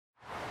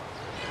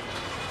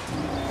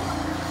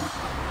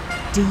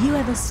Do you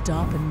ever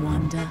stop and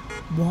wonder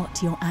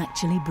what you're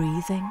actually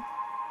breathing?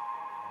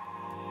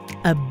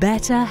 A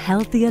better,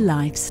 healthier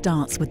life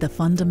starts with the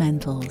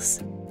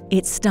fundamentals.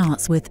 It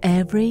starts with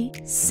every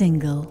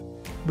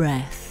single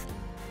breath.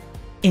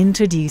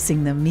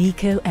 Introducing the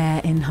Miko Air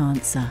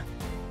Enhancer.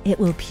 It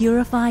will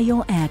purify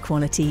your air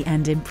quality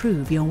and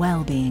improve your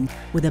well-being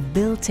with a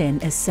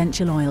built-in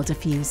essential oil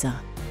diffuser.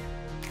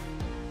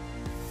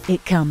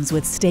 It comes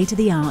with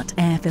state-of-the-art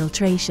air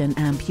filtration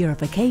and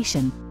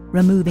purification,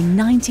 removing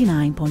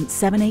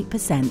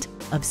 99.78%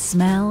 of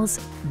smells,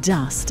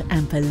 dust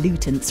and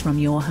pollutants from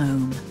your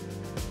home.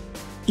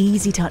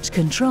 Easy touch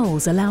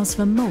controls allows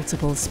for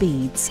multiple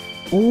speeds,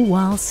 all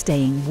while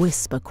staying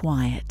whisper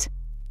quiet.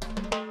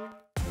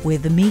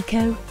 With the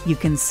Miko, you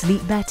can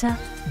sleep better,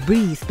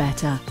 breathe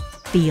better,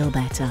 feel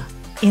better,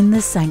 in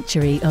the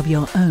sanctuary of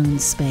your own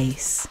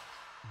space.